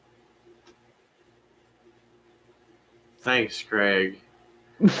Thanks, Craig.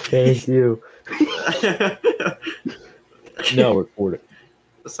 Thank you. No, record it.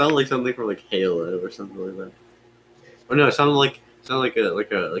 It sounded like something from like Halo or something like that. Oh no, it sounded like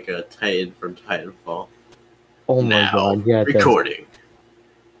a Titan from Titanfall. Oh my Now god, yeah, it does. recording.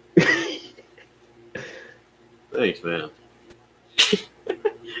 Thanks, man.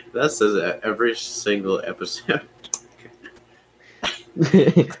 That says it every single episode.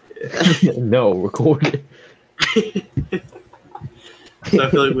 No, record it. So I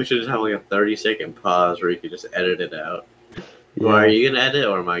feel like we should just have like a 30-second pause where you could just edit it out. Well, are Yeah, you gonna edit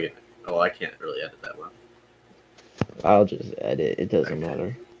or am I gonna? Oh, I can't really edit that one. I'll just edit. It doesn't Okay.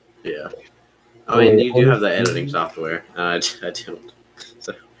 matter. Yeah. I Oh mean, wait, you do have the editing honestly, software. I don't.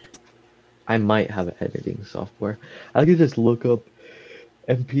 So I might have editing software. I could just look up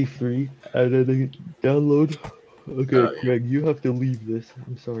MP3 editing download. Okay, oh yeah. Craig, you have to leave this.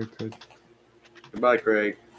 I'm sorry, Craig. Goodbye, Craig.